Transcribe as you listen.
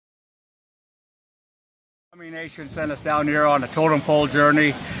Lummi Nation sent us down here on a totem pole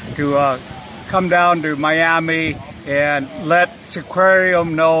journey to come down to Miami and let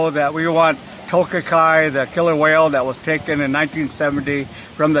Seaquarium know that we want Tokitae, the killer whale that was taken in 1970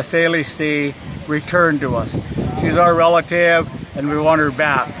 from the Salish Sea, returned to us. She's our relative and we want her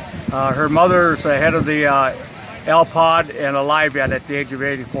back. Her mother's the head of the L pod and alive yet at the age of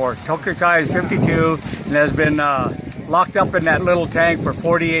 84. Tokitae is 52 and has been locked up in that little tank for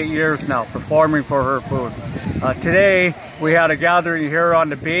 48 years now, performing for her food. Today, we had a gathering here on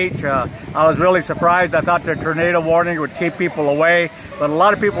the beach. I was really surprised. I thought the tornado warning would keep people away, but a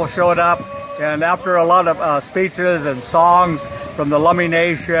lot of people showed up. And after a lot of speeches and songs from the Lummi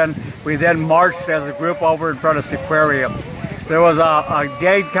Nation, we then marched as a group over in front of Seaquarium. There was a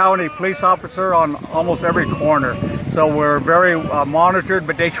Dade County police officer on almost every corner. So we're very monitored,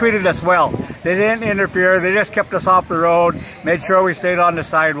 but they treated us well. They didn't interfere, they just kept us off the road, made sure we stayed on the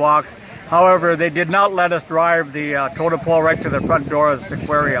sidewalks. However, they did not let us drive the totem pole right to the front door of the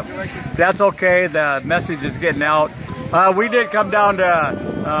aquarium. That's okay, the message is getting out. We did come down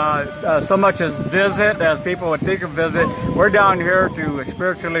to so much as visit, as people would think of visit. We're down here to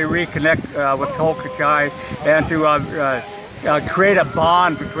spiritually reconnect with Tokitae and to create a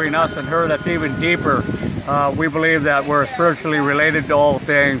bond between us and her that's even deeper. We believe that we're spiritually related to all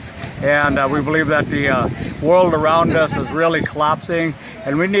things, and we believe that the world around us is really collapsing,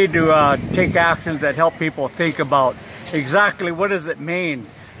 and we need to take actions that help people think about exactly what does it mean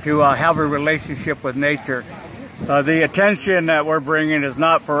to have a relationship with nature. The attention that we're bringing is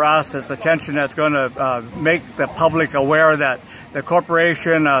not for us, it's attention that's going to make the public aware that the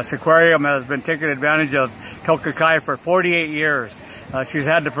corporation, Seaquarium, has been taking advantage of Tokitae for 48 years. She's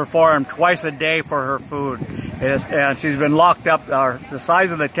had to perform twice a day for her food, and she's been locked up. The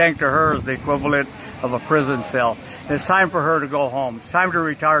size of the tank to her is the equivalent of a prison cell. It's time for her to go home. It's time to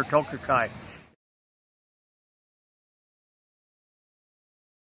retire Tokitae.